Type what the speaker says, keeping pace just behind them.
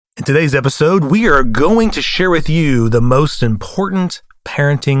In today's episode, we are going to share with you the most important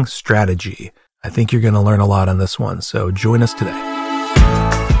parenting strategy. I think you're going to learn a lot on this one, so join us today.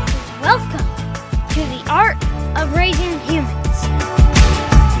 Welcome to the Art of Raising Humans.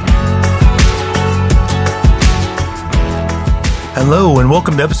 Hello, and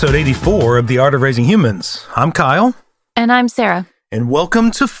welcome to episode 84 of The Art of Raising Humans. I'm Kyle. And I'm Sarah. And welcome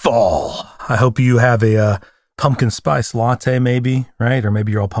to fall. I hope you have a pumpkin spice latte, maybe, right? Or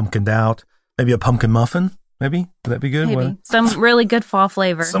maybe you're all pumpkined out. Maybe a pumpkin muffin, maybe? Would that be good? Maybe. Some really good fall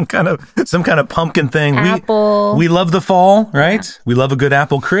flavor. Some kind of pumpkin thing. Apple. We love the fall, right? Yeah. We love a good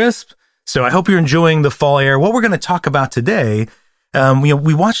apple crisp. So I hope you're enjoying the fall air. What we're going to talk about today,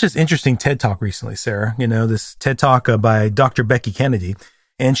 we watched this interesting TED Talk recently, Sarah. This TED Talk by Dr. Becky Kennedy.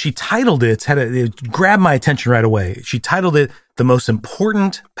 And she titled it, it grabbed my attention right away. She titled it, The Most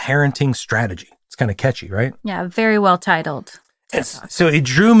Important Parenting Strategy. It's kind of catchy, right? Yeah, very well titled. So it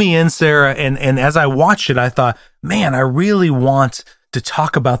drew me in, Sarah, and as I watched it, I thought, man, I really want to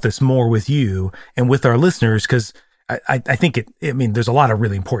talk about this more with you and with our listeners, because I think there's a lot of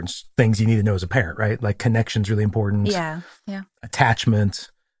really important things you need to know as a parent, right? Like connection's really important. Yeah.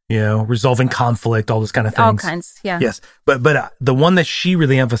 Attachment, resolving conflict, all those kind of things. All kinds, yeah. Yes, but the one that she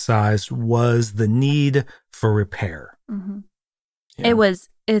really emphasized was the need for repair. Mm-hmm. Yeah.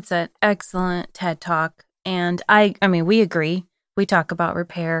 It's an excellent TED Talk. And I mean, we agree. We talk about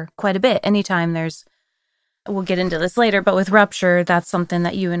repair quite a bit. Anytime we'll get into this later, but with rupture, that's something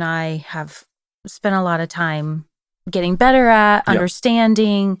that you and I have spent a lot of time getting better at,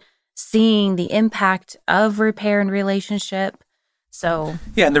 understanding, seeing the impact of repair and relationship. So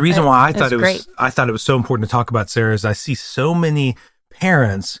yeah, and the reason why I thought it was so important to talk about, Sarah, is I see so many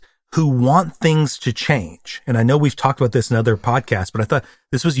parents who want things to change. And I know we've talked about this in other podcasts, but I thought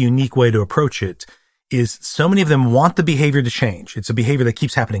this was a unique way to approach it, is so many of them want the behavior to change. It's a behavior that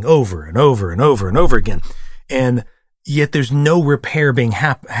keeps happening over and over and over and over again. And yet there's no repair being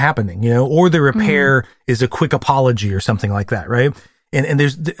happening, or the repair is a quick apology or something like that, right? And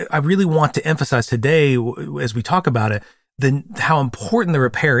I really want to emphasize today, as we talk about it, how important the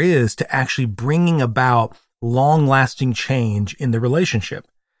repair is to actually bringing about long-lasting change in the relationship.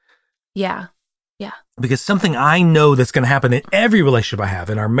 Yeah. Because something I know that's going to happen in every relationship I have,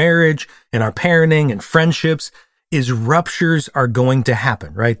 in our marriage, in our parenting and friendships, is ruptures are going to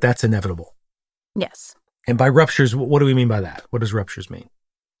happen, right? That's inevitable. Yes. And by ruptures, what do we mean by that? What does ruptures mean?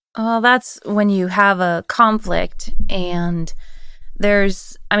 Well, that's when you have a conflict and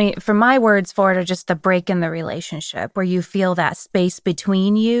from my words for it are just the break in the relationship where you feel that space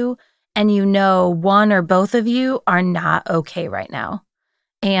between you and one or both of you are not okay right now.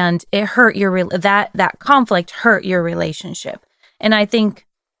 And it hurt that conflict hurt your relationship. And I think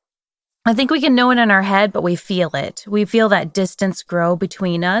we can know it in our head, but we feel it. We feel that distance grow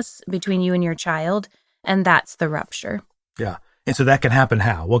between you and your child, and that's the rupture. Yeah. And so that can happen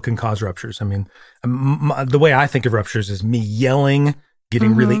how? What can cause ruptures? I mean, the way I think of ruptures is me yelling,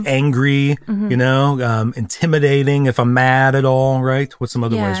 getting really angry, intimidating if I'm mad at all, right? What's some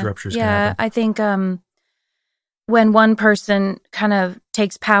other ways ruptures can happen? Yeah, I think when one person kind of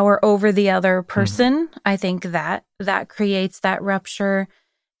takes power over the other person, I think that creates that rupture.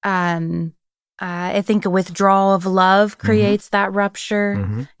 I think a withdrawal of love creates that rupture.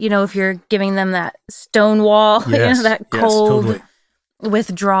 Mm-hmm. If you're giving them that stone wall, that cold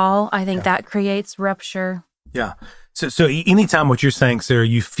withdrawal, I think that creates rupture. Yeah. So anytime what you're saying, Sarah,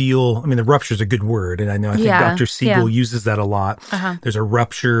 you feel, the rupture is a good word. And I think Dr. Siegel uses that a lot. Uh-huh. There's a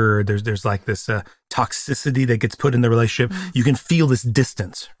rupture. There's like this toxicity that gets put in the relationship. Mm-hmm. You can feel this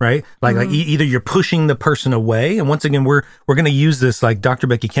distance, right? Like either you're pushing the person away. And once again, we're going to use this, like Dr.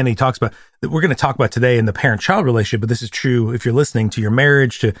 Becky Kennedy talks about, that we're going to talk about today in the parent-child relationship. But this is true if you're listening to your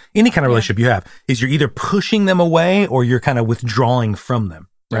marriage, to any kind of relationship you have, is you're either pushing them away or you're kind of withdrawing from them,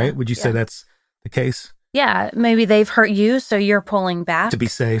 right? Yeah. Would you say that's the case? Yeah, maybe they've hurt you, so you're pulling back. To be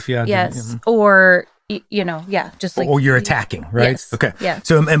safe, yeah. Yes, or, just like... Or you're attacking, right? Yes. Okay. Yeah.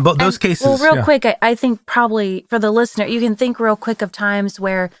 So in those cases... Well, real quick, I think probably for the listener, you can think real quick of times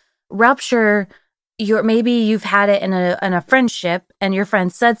where rupture, maybe you've had it in a friendship and your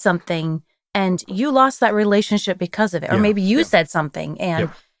friend said something and you lost that relationship because of it. Or maybe you said something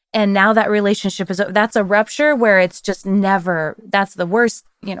and now that relationship that's a rupture where it's just never, that's the worst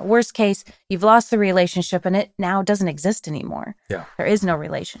case, you've lost the relationship and it now doesn't exist anymore. Yeah. There is no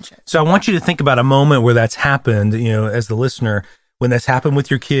relationship. So I want you to think about a moment where that's happened, as the listener, when that's happened with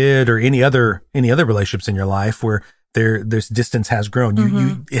your kid or any other relationships in your life where there's distance has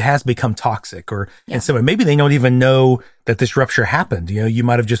grown. It has become toxic, and so maybe they don't even know that this rupture happened. You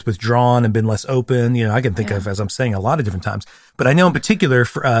might have just withdrawn and been less open. I can think of, as I'm saying, a lot of different times. But I know in particular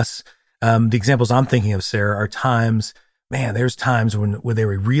for us, the examples I'm thinking of, Sarah, are times, there's times when they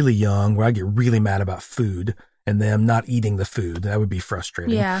were really young where I get really mad about food and them not eating the food. That would be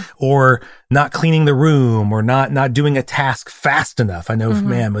frustrating. Yeah. Or not cleaning the room, or not doing a task fast enough. I know,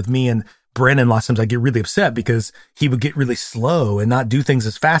 with me and Brennan, lots of times I get really upset because he would get really slow and not do things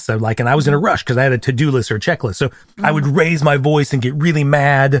as fast as I'd like. And I was in a rush because I had a to-do list or a checklist. So I would raise my voice and get really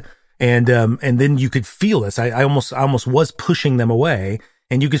mad. And then you could feel this. I almost was pushing them away.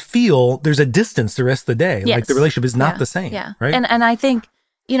 And you could feel there's a distance the rest of the day. Yes. Like the relationship is not the same. Yeah. Right. And I think,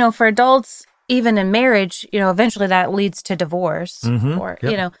 for adults, even in marriage, eventually that leads to divorce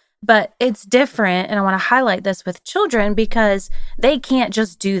but it's different. And I want to highlight this with children because they can't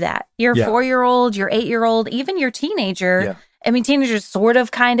just do that. Your 4-year-old, your 8-year-old, even your teenager. Yeah. I mean, teenagers sort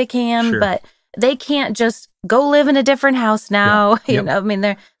of kind of can, but they can't just go live in a different house now.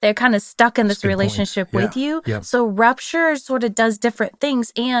 Yeah. They're kind of stuck in this relationship with you. Yeah. So rupture sort of does different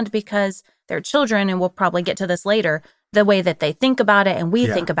things. And because they're children, and we'll probably get to this later, the way that they think about it and we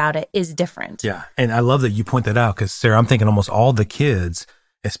think about it is different. Yeah. And I love that you point that out because, Sarah, I'm thinking almost all the kids,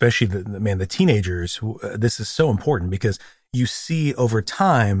 especially the teenagers, this is so important because you see over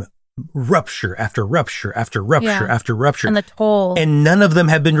time rupture after rupture after rupture after rupture. And the toll. And none of them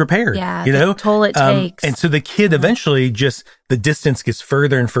have been repaired. Yeah, the toll it takes. And so the kid eventually just, the distance gets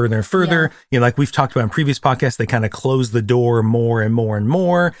further and further and further. Yeah. Like we've talked about in previous podcasts, they kind of close the door more and more and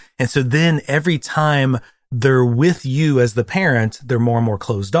more. And so then every time they're with you as the parent, they're more and more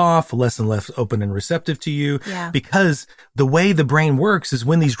closed off, less and less open and receptive to you. Yeah. Because the way the brain works is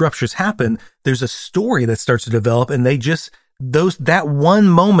when these ruptures happen, there's a story that starts to develop, and they just, that one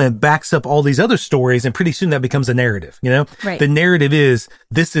moment backs up all these other stories, and pretty soon that becomes a narrative, Right. The narrative is,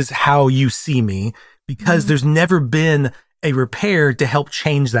 this is how you see me, because there's never been a repair to help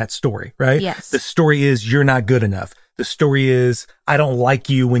change that story, right? Yes. The story is, you're not good enough. The story is, I don't like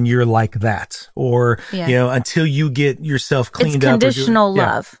you when you're like that, or, until you get yourself cleaned up. It's conditional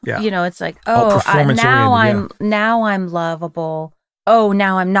love. Yeah. It's like, now I'm lovable. Oh,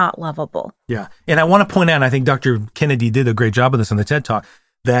 now I'm not lovable. Yeah. And I want to point out, I think Dr. Kennedy did a great job of this on the TED Talk,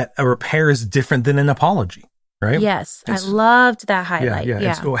 that a repair is different than an apology, right? Yes. I loved that highlight.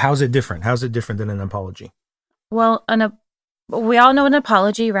 Yeah. How's it different? How's it different than an apology? Well, we all know an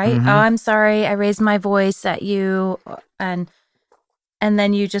apology, right? Mm-hmm. Oh, I'm sorry, I raised my voice at you, and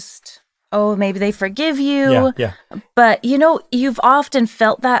then you just, maybe they forgive you. Yeah. But you've often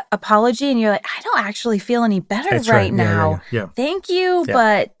felt that apology, and you're like, I don't actually feel any better right now. Yeah. Thank you,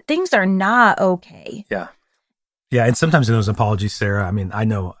 but things are not okay. Yeah. Yeah, and sometimes in those apologies, Sarah, I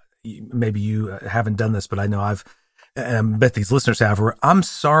know maybe you haven't done this, but I know and I bet these listeners have, where I'm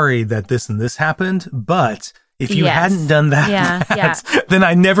sorry that this and this happened, but if you hadn't done that, then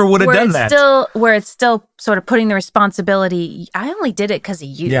I never would have done that. Where it's still sort of putting the responsibility, I only did it because of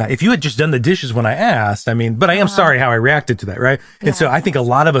you. Yeah, if you had just done the dishes when I asked, but I am sorry how I reacted to that, right? Yeah. And so I think a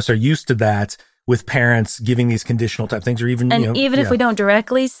lot of us are used to that with parents giving these conditional type things, or even, even if we don't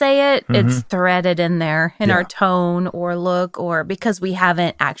directly say it, it's threaded in there in our tone or look, or because we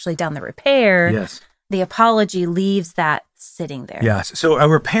haven't actually done the repair. Yes. The apology leaves that sitting there. Yes. So a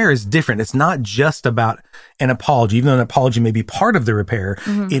repair is different. It's not just about an apology, even though an apology may be part of the repair.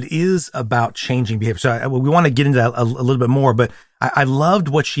 It is about changing behavior. So we want to get into that a little bit more, but I loved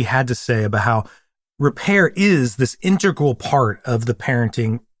what she had to say about how repair is this integral part of the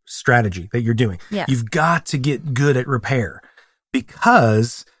parenting strategy that you're doing. Yeah. You've got to get good at repair,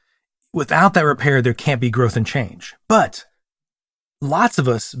 because without that repair, there can't be growth and change. But lots of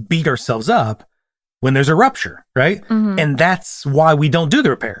us beat ourselves up when there's a rupture, right? And that's why we don't do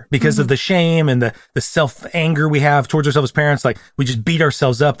the repair, because of the shame and the self-anger we have towards ourselves as parents. Like, we just beat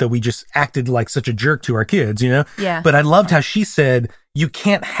ourselves up that we just acted like such a jerk to our kids, Yeah. But I loved how she said, you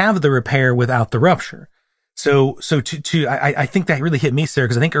can't have the repair without the rupture. So I think that really hit me, Sarah,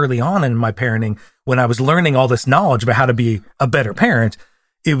 because I think early on in my parenting, when I was learning all this knowledge about how to be a better parent,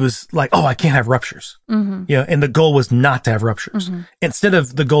 it was like, I can't have ruptures. And the goal was not to have ruptures. Instead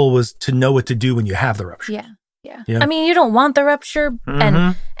of, the goal was to know what to do when you have the rupture. Yeah. You don't want the rupture,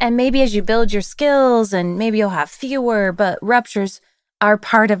 and maybe as you build your skills, and maybe you'll have fewer, but ruptures are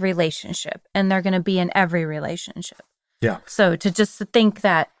part of relationship, and they're going to be in every relationship. Yeah. So to just think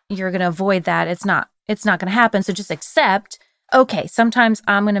that you're going to avoid that, it's not going to happen. So just accept, okay, sometimes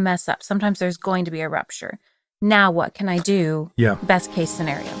I'm going to mess up. Sometimes there's going to be a rupture. Now what can I do? Yeah. Best case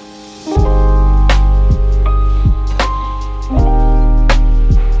scenario.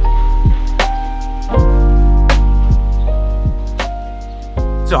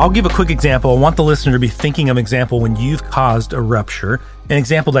 I'll give a quick example. I want the listener to be thinking of an example when you've caused a rupture. An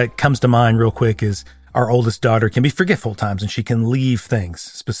example that comes to mind real quick is our oldest daughter can be forgetful at times, and she can leave things,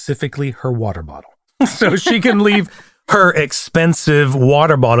 specifically her water bottle. So she can leave her expensive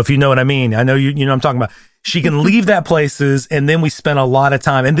water bottle, if you know what I mean. I know you know what I'm talking about. She can leave that places, and then we spend a lot of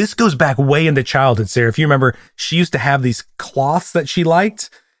time. And this goes back way into childhood, Sarah. If you remember, she used to have these cloths that she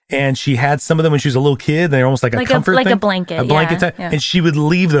liked, and she had some of them when she was a little kid. They're almost like a comfort thing. Like a blanket. A blanket type. Yeah. And she would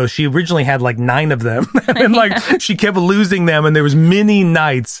leave those. She originally had like 9 of them. And like she kept losing them. And there was many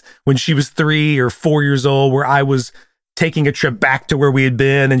nights when she was 3 or 4 years old where I was taking a trip back to where we had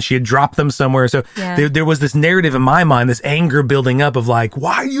been, and she had dropped them somewhere. So there was this narrative in my mind, this anger building up of like,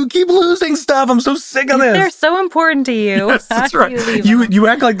 why do you keep losing stuff? I'm so sick of this. They're so important to you. Yes, that's right. You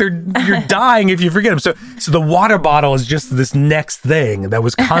act like you're dying if you forget them. So the water bottle is just this next thing that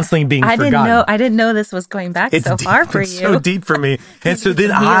was constantly being forgotten. I didn't know this was going back so far for you. It's so deep for me. And so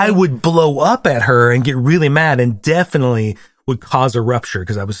then I would blow up at her and get really mad, and definitely would cause a rupture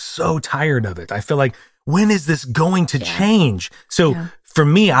because I was so tired of it. I feel like, when is this going to change? So for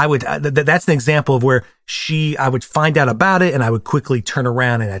me, I would, that's an example of where I would find out about it, and I would quickly turn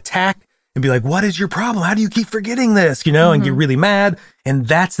around and attack and be like, what is your problem? How do you keep forgetting this? And get really mad. And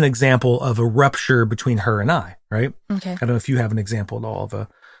that's an example of a rupture between her and I, right? Okay. I don't know if you have an example at all of a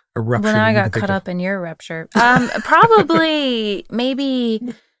rupture. When I got caught up in your rupture, probably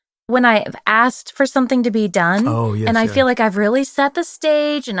maybe when I've asked for something to be done, and I feel like I've really set the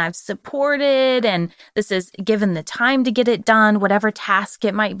stage and I've supported, and this is given the time to get it done, whatever task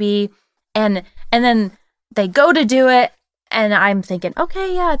it might be. And then they go to do it, and I'm thinking,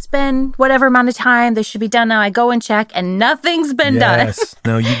 okay, yeah, it's been whatever amount of time. They should be done now. I go and check, and nothing's been done. Yes.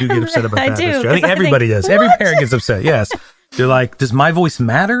 No, you do get upset about that. I do. I think everybody does. Every parent gets upset. Yes. They're like, does my voice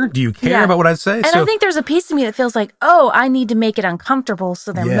matter? Do you care about what I say? And I think there's a piece of me that feels like, I need to make it uncomfortable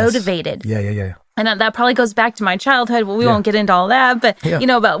so they're motivated. Yeah. And that probably goes back to my childhood. Well, we won't get into all that, but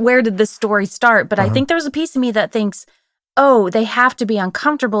about where did this story start? But I think there's a piece of me that thinks, they have to be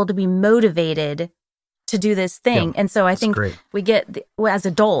uncomfortable to be motivated to do this thing. Yeah, and so I think we get, as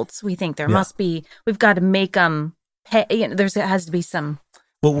adults, we think there must be, we've got to make them pay, there has to be some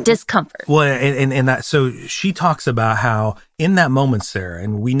discomfort. Well, and that, so she talks about how in that moment, Sarah,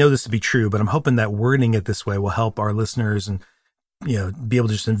 and we know this to be true, but I'm hoping that wording it this way will help our listeners and, be able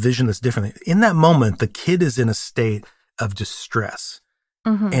to just envision this differently. In that moment, the kid is in a state of distress.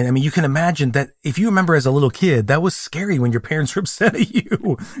 Mm-hmm. And I mean, you can imagine that if you remember as a little kid, that was scary when your parents were upset at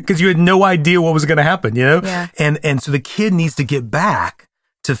you because you had no idea what was going to happen, Yeah. And so the kid needs to get back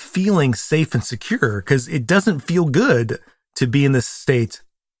to feeling safe and secure because it doesn't feel good to be in this state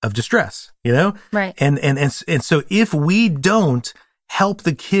of distress, Right. And so if we don't help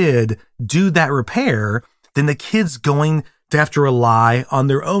the kid do that repair, then the kid's going to have to rely on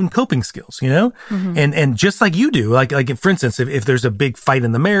their own coping skills, Mm-hmm. And just like you do, like for instance, if there's a big fight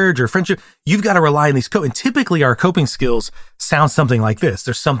in the marriage or friendship, you've got to rely on these and typically our coping skills sound something like this.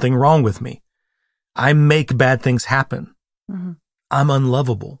 There's something wrong with me. I make bad things happen. Mm-hmm. I'm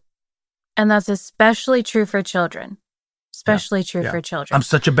unlovable. And that's especially true for children. Especially true for children. I'm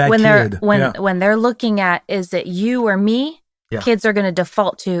such a bad kid. When they're looking at, is it you or me? Kids are going to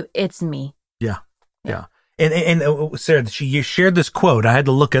default to, it's me. Yeah. And Sarah, you shared this quote. I had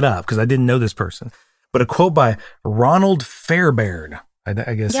to look it up because I didn't know this person. But a quote by Ronald Fairbairn. I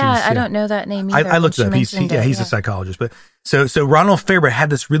guess. Yeah, I don't know that name either. I looked it up. He's a psychologist. But so Ronald Fairbairn had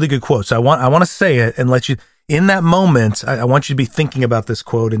this really good quote. So I want to say it and let you, in that moment, I want you to be thinking about this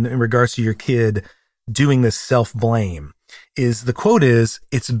quote in regards to your kid doing this self-blame. The quote is,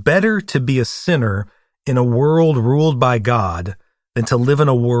 it's better to be a sinner in a world ruled by God than to live in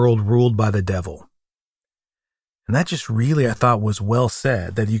a world ruled by the devil. And that just really, I thought, was well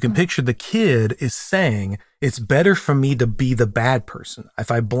said, that you can picture the kid is saying, it's better for me to be the bad person.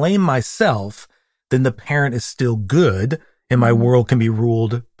 If I blame myself, then the parent is still good and my world can be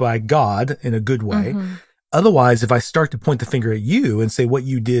ruled by God in a good way. Mm-hmm. Otherwise, if I start to point the finger at you and say what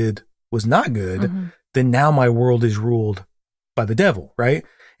you did was not good, then now my world is ruled by the devil, right?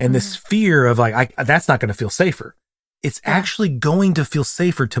 And this fear of like, that's not going to feel safer. It's actually going to feel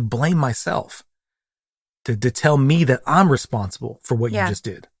safer to blame myself. To tell me that I'm responsible for what you just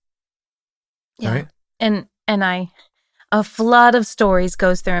did. Yeah. Right? And a flood of stories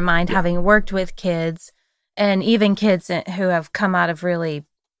goes through my mind, having worked with kids and even kids who have come out of really,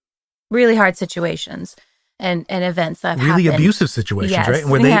 really hard situations and events that have really happened. Abusive situations, right?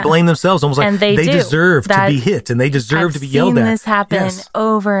 Where they blame themselves, almost like they deserve to be hit and they deserve to be yelled at. I've seen this happen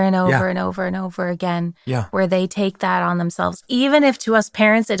over and over and over and over again, where they take that on themselves, even if to us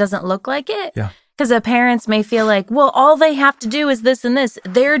parents it doesn't look like it. Yeah. Because the parents may feel like, well, all they have to do is this and this.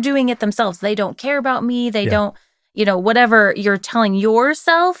 They're doing it themselves. They don't care about me. They don't, whatever you're telling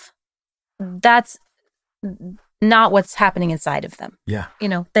yourself, that's not what's happening inside of them. Yeah.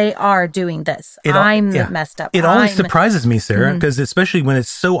 They are doing this. I'm messed up. It always surprises me, Sarah, because especially when it's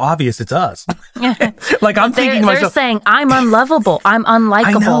so obvious it's us. Like I'm thinking to myself, they're saying, I'm unlovable. I'm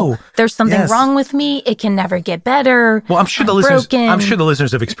unlikable. I know. There's something wrong with me. It can never get better. Well, I'm sure the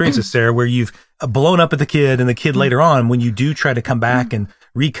listeners have experienced this, Sarah, where you've blown up at the kid and the kid later on, when you do try to come back and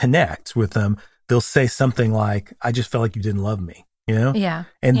reconnect with them, they'll say something like, I just felt like you didn't love me. Yeah.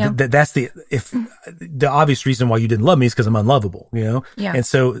 And that's the obvious reason why you didn't love me is because I'm unlovable, Yeah. And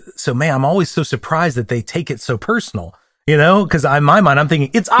so man, I'm always so surprised that they take it so personal, because in my mind, I'm thinking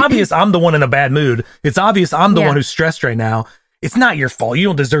it's obvious I'm the one in a bad mood. It's obvious I'm the one who's stressed right now. It's not your fault. You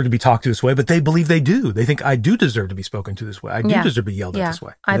don't deserve to be talked to this way, but they believe they do. They think I do deserve to be spoken to this way. I do deserve to be yelled at this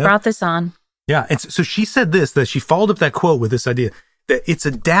way. I brought this on. Yeah. And so she said that she followed up that quote with this idea that it's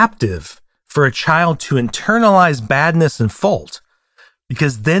adaptive for a child to internalize badness and fault,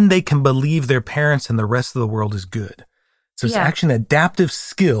 because then they can believe their parents and the rest of the world is good. So it's actually an adaptive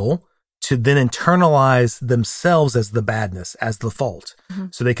skill to then internalize themselves as the badness, as the fault,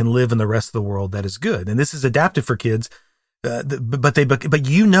 so they can live in the rest of the world that is good. And this is adaptive for kids, but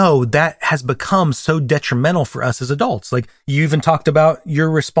that has become so detrimental for us as adults. Like you even talked about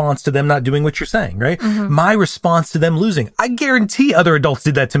your response to them not doing what you're saying, right? My response to them losing. I guarantee other adults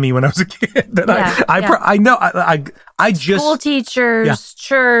did that to me when I was a kid. I know. I just school teachers,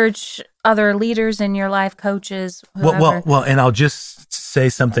 church, other leaders in your life, coaches. Whoever. Well, and I'll just say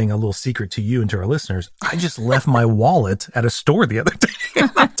something, a little secret to you and to our listeners. I just left my wallet at a store the other day,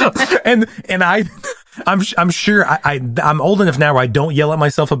 and I'm sure I'm old enough now where I don't yell at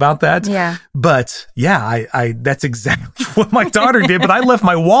myself about that. Yeah. But I that's exactly what my daughter did. But I left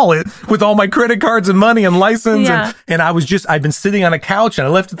my wallet with all my credit cards and money and license, and I've been sitting on a couch and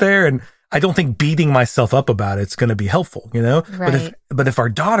I left it there, and I don't think beating myself up about it's going to be helpful, Right. But if our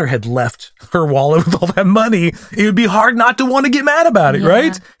daughter had left her wallet with all that money, it would be hard not to want to get mad about it,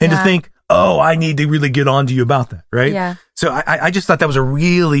 right? And to think, oh, I need to really get on to you about that, right? Yeah. So I just thought that was a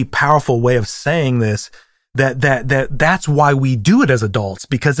really powerful way of saying this, that's why we do it as adults,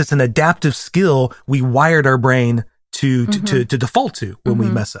 because it's an adaptive skill we wired our brain to default to when we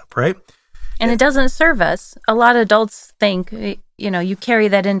mess up, right? And it doesn't serve us. A lot of adults think, you carry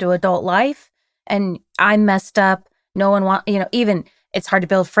that into adult life, and I messed up. No one even it's hard to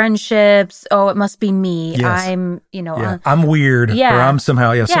build friendships. Oh, it must be me. Yes. I'm weird. Or I'm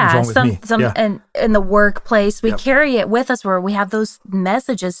somehow, something's wrong with me. And in the workplace, we carry it with us where we have those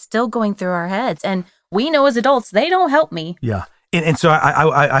messages still going through our heads. And we know as adults, they don't help me. Yeah. And so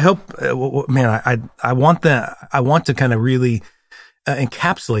I hope, man, I want to kind of really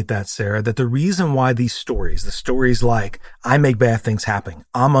encapsulate that, Sarah, that the reason why the stories like I make bad things happen,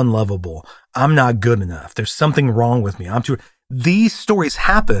 I'm unlovable, I'm not good enough, there's something wrong with me, these stories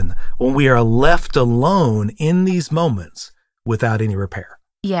happen when we are left alone in these moments without any repair.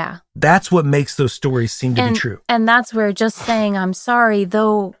 Yeah. That's what makes those stories seem to be true. And that's where just saying I'm sorry,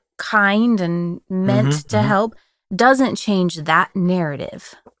 though kind and meant to help, doesn't change that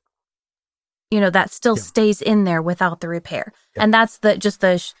narrative. That still stays in there without the repair. Yeah. And that's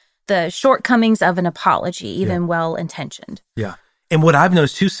the shortcomings of an apology, even well-intentioned. Yeah. And what I've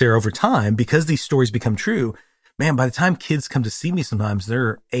noticed too, Sarah, over time, because these stories become true, man, by the time kids come to see me sometimes,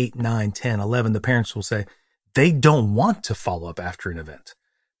 they're 8, 9, 10, 11, the parents will say they don't want to follow up after an event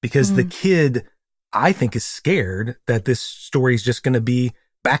because the kid, I think, is scared that this story is just going to be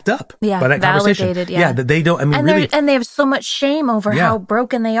backed up by that validated, conversation. That they don't, and they have so much shame over how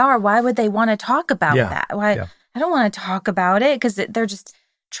broken they are. Why would they want to talk about that? Why? I don't want to talk about it because they're just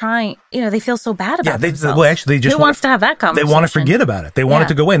trying, they feel so bad about themselves. Well, actually, they just wants to have that conversation? They want to forget about it. They want it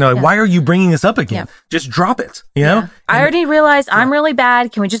to go away. And they're like, why are you bringing this up again? Just drop it, know? I already realized I'm really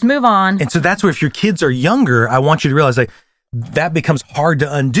bad. Can we just move on? And so that's where if your kids are younger, I want you to realize that becomes hard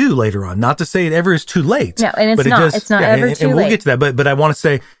to undo later on. Not to say it ever is too late. No, and it's not ever too late. And we'll get to that. But I want to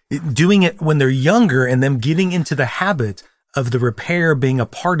say doing it when they're younger and them getting into the habit of the repair being a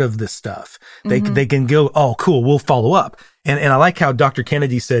part of this stuff. They can go, oh, cool, we'll follow up. And I like how Dr.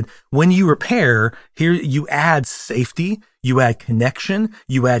 Kennedy said, when you repair, here you add safety, you add connection,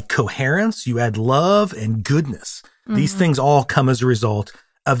 you add coherence, you add love and goodness. These things all come as a result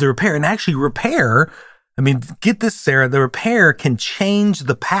of the repair. And actually repair, get this, Sarah, the repair can change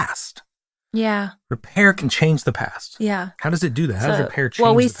the past. Yeah. Repair can change the past. Yeah. How does it do that? How does repair change the past?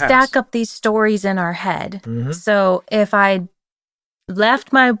 Well, we stack up these stories in our head. So if I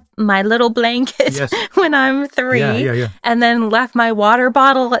left my little blanket when I'm 3, and then left my water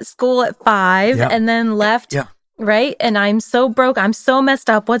bottle at school at 5, and then left, right? And I'm so broke. I'm so messed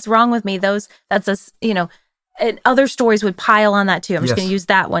up. What's wrong with me? And other stories would pile on that too. I'm just going to use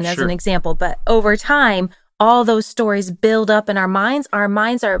that one as an example. But over time, all those stories build up in our minds. Our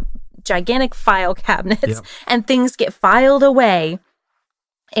minds are gigantic file cabinets, and things get filed away.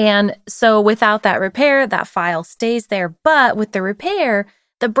 And so without that repair, that file stays there. But with the repair,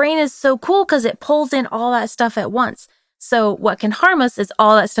 the brain is so cool because it pulls in all that stuff at once. So what can harm us is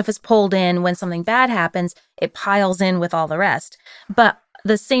all that stuff is pulled in. When something bad happens, it piles in with all the rest. But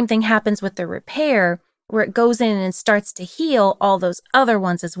the same thing happens with the repair, where it goes in and starts to heal all those other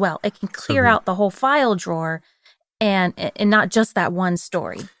ones as well. It can clear out the whole file drawer and not just that one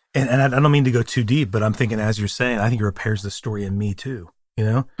story. And I don't mean to go too deep, but I'm thinking, as you're saying, I think it repairs the story in me too. You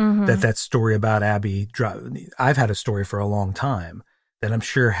know, that story about Abby, I've had a story for a long time that I'm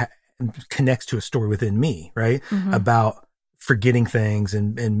sure connects to a story within me, right? About forgetting things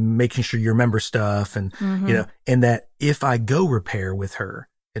and making sure you remember stuff. And, you know, and that if I go repair with her,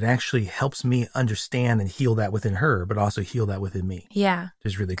 it actually helps me understand and heal that within her, but also heal that within me. Yeah.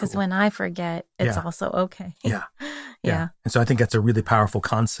 Which is really cool. Because when I forget, it's also okay. Yeah. And so I think that's a really powerful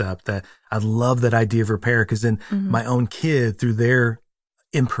concept that I love that idea of repair, because then my own kid, through their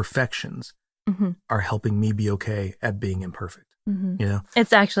imperfections, are helping me be okay at being imperfect. You know,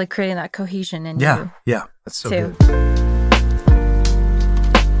 it's actually creating that cohesion in you. Yeah, that's so too. good.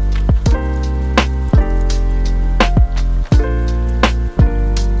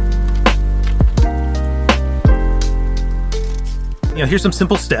 You know, here's some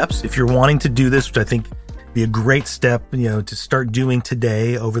simple steps if you're wanting to do this, which I think be a great step, you know, to start doing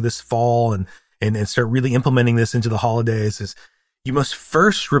today over this fall and start really implementing this into the holidays. Is you must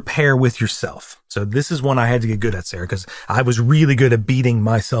first repair with yourself. So this is one I had to get good at, Sarah, because I was really good at beating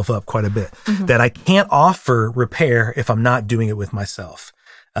myself up quite a bit. That I can't offer repair if I'm not doing it with myself.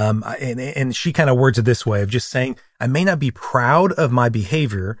 And she kind of words it this way of just saying, I may not be proud of my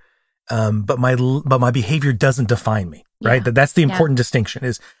behavior, but my behavior doesn't define me. Right. That's the important distinction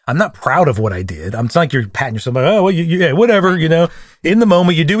is I'm not proud of what I did. It's not like you're patting yourself like, oh, well, yeah, whatever, you know, in the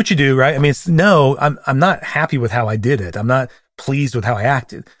moment you do what you do. Right. I mean, I'm not happy with how I did it. I'm not pleased with how I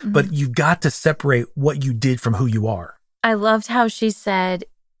acted, but you've got to separate what you did from who you are. I loved how she said,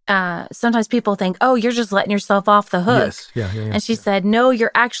 sometimes people think, oh, you're just letting yourself off the hook. Yes. Yeah. And she said, no,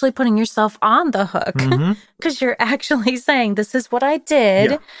 you're actually putting yourself on the hook because you're actually saying, this is what I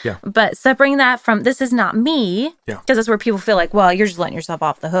did. But separating that from, this is not me. Because that's where people feel like, well, you're just letting yourself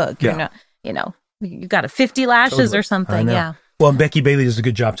off the hook. You're not, you know, you got a 50 lashes or something. Yeah. Well, and Becky Bailey does a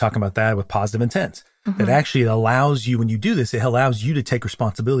good job talking about that with positive intent. That actually allows you, when you do this, it allows you to take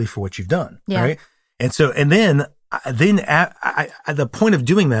responsibility for what you've done. Right. And so, and then the point of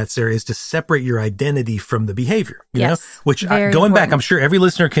doing that, Sarah, is to separate your identity from the behavior, you know, which going back, I'm sure every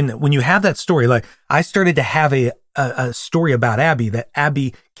listener can, when you have that story, like I started to have a story about Abby, that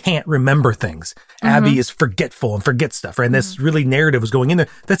Abby can't remember things. Abby is forgetful and forgets stuff, right? And this really narrative was going in there.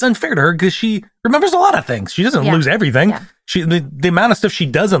 That's unfair to her because she remembers a lot of things. She doesn't lose everything. The amount of stuff she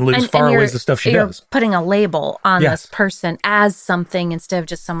doesn't lose far outweighs the stuff she does. You're putting a label on this person as something instead of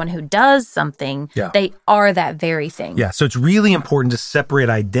just someone who does something. They are that very thing. So it's really important to separate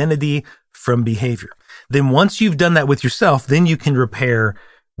identity from behavior. Then once you've done that with yourself, then you can repair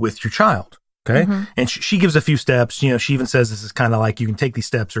with your child. Okay. And she gives a few steps. You know, she even says this is kind of like you can take these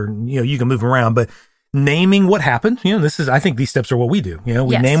steps or, you know, you can move around, but naming what happened, you know, I think these steps are what we do. You know,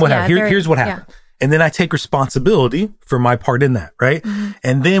 we name what happened. Here's what happened. And then I take responsibility for my part in that, right?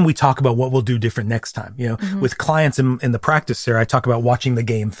 And then we talk about what we'll do different next time. You know, with clients in the practice, Sarah, I talk about watching the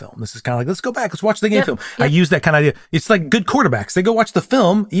game film. This is kind of like, let's go back, let's watch the game film. I use that kind of idea. It's like good quarterbacks. They go watch the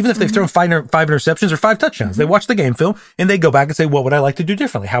film, even if they've thrown five interceptions or 5 touchdowns. They watch the game film and they go back and say, what would I like to do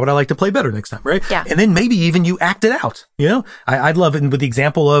differently? How would I like to play better next time, right? And then maybe even you act it out. You know, I'd love it with the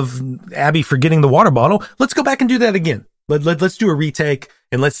example of Abby forgetting the water bottle. Let's go back and do that again. Let's do a retake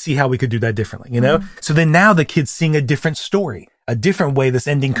and let's see how we could do that differently, you know? So then now the kid's seeing a different story, a different way this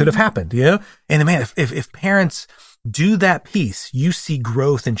ending could have happened, you know? And man, if parents do that piece, you see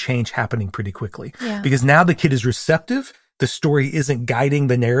growth and change happening pretty quickly because now the kid is receptive. The story isn't guiding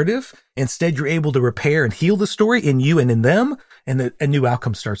the narrative. Instead, you're able to repair and heal the story in you and in them, and a new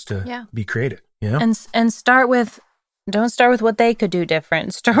outcome starts to be created, you know? And don't start with what they could do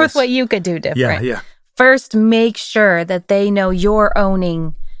different. Start with what you could do different. First, make sure that they know you're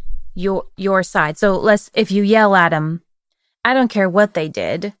owning your side. So if you yell at them, I don't care what they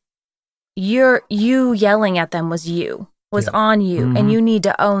did. You yelling at them was on you, and you need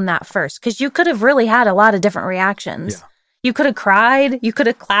to own that first because you could have really had a lot of different reactions. You could have cried. You could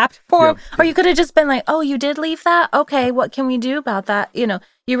have clapped for him. Or you could have just been like, oh, you did leave that? Okay, what can we do about that? You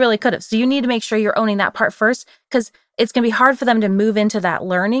really could have. So you need to make sure you're owning that part first, because it's going to be hard for them to move into that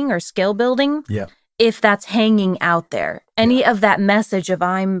learning or skill building if that's hanging out there. Any of that message of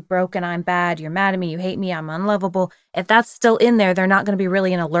I'm broken, I'm bad, you're mad at me, you hate me, I'm unlovable. If that's still in there, they're not going to be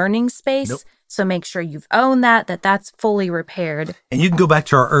really in a learning space. Nope. So make sure you've owned that's fully repaired. And you can go back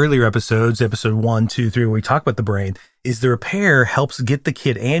to our earlier episodes, episode 1, 2, 3, where we talk about the brain, is the repair helps get the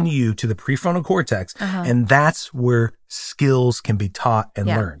kid and you to the prefrontal cortex. And that's where skills can be taught and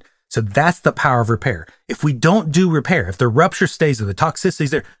learned. So that's the power of repair. If we don't do repair, if the rupture stays there, the toxicity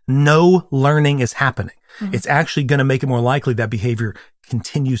is there, no learning is happening. It's actually going to make it more likely that behavior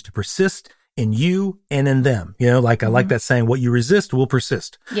continues to persist in you and in them. I like that saying, what you resist will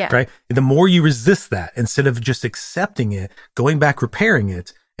persist. Right? The more you resist that, instead of just accepting it, going back, repairing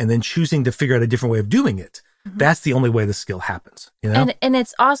it, and then choosing to figure out a different way of doing it, that's the only way the skill happens. And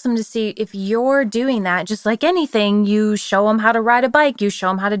it's awesome to see if you're doing that, just like anything, you show them how to ride a bike, you show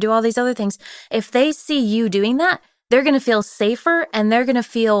them how to do all these other things. If they see you doing that, they're going to feel safer, and they're going to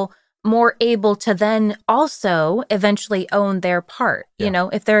feel more able to then also eventually own their part.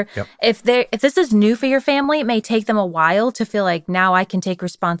 If this is new for your family, it may take them a while to feel like, now I can take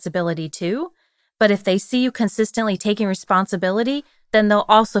responsibility too. But if they see you consistently taking responsibility, then they'll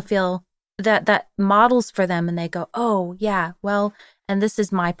also feel that models for them, and they go, oh yeah, well, and this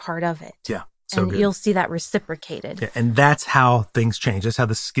is my part of it. Yeah. So and good. You'll see that reciprocated. Yeah, and that's how things change. That's how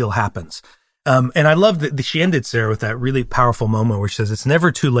the skill happens. And I love that she ended, Sarah, with that really powerful moment where she says, it's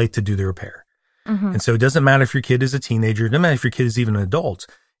never too late to do the repair. And so it doesn't matter if your kid is a teenager, it doesn't matter if your kid is even an adult.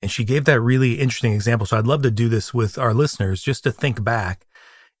 And she gave that really interesting example. So I'd love to do this with our listeners, just to think back.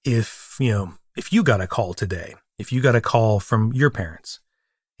 If you got a call today, if you got a call from your parents,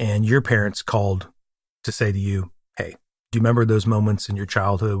 and your parents called to say to you, hey, do you remember those moments in your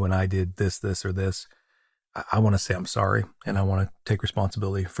childhood when I did this, this, or this? I want to say I'm sorry, and I want to take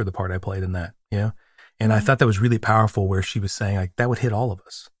responsibility for the part I played in that, And I thought that was really powerful, where she was saying, like, that would hit all of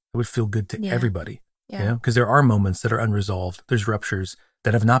us. It would feel good to everybody, because there are moments that are unresolved. There's ruptures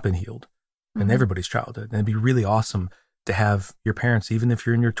that have not been healed in everybody's childhood. And it'd be really awesome to have your parents, even if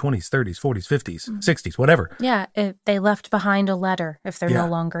you're in your 20s, 30s, 40s, 50s, 60s, whatever. Yeah, if they left behind a letter, if they're no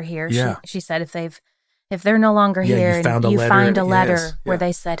longer here. She said if they're no longer here, you find a letter where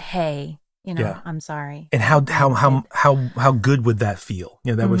they said, hey, I'm sorry. And how good would that feel?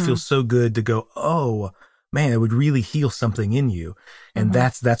 That would feel so good to go, oh man, it would really heal something in you. And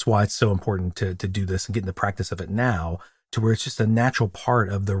that's why it's so important to do this and get in the practice of it now, to where it's just a natural part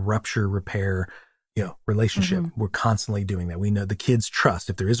of the rupture repair relationship. We're constantly doing that. We know the kids trust.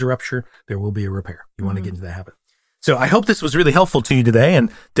 If there is a rupture, there will be a repair. You want to get into that habit. So I hope this was really helpful to you today,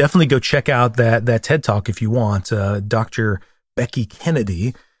 and definitely go check out that TED Talk if you want. Dr. Becky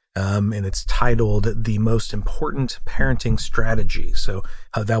Kennedy, and it's titled The Most Important Parenting Strategy. So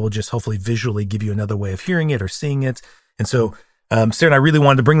that will just hopefully visually give you another way of hearing it or seeing it. And so Sarah and I really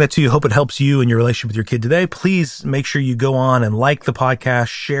wanted to bring that to you. Hope it helps you in your relationship with your kid today. Please make sure you go on and like the podcast,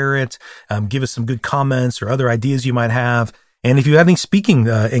 share it, give us some good comments or other ideas you might have. And if you have any speaking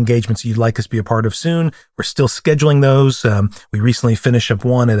engagements you'd like us to be a part of soon, we're still scheduling those. We recently finished up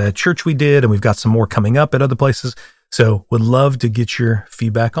one at a church we did, and we've got some more coming up at other places. So would love to get your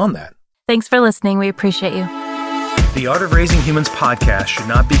feedback on that. Thanks for listening. We appreciate you. The Art of Raising Humans podcast should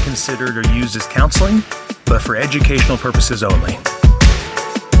not be considered or used as counseling, but for educational purposes only.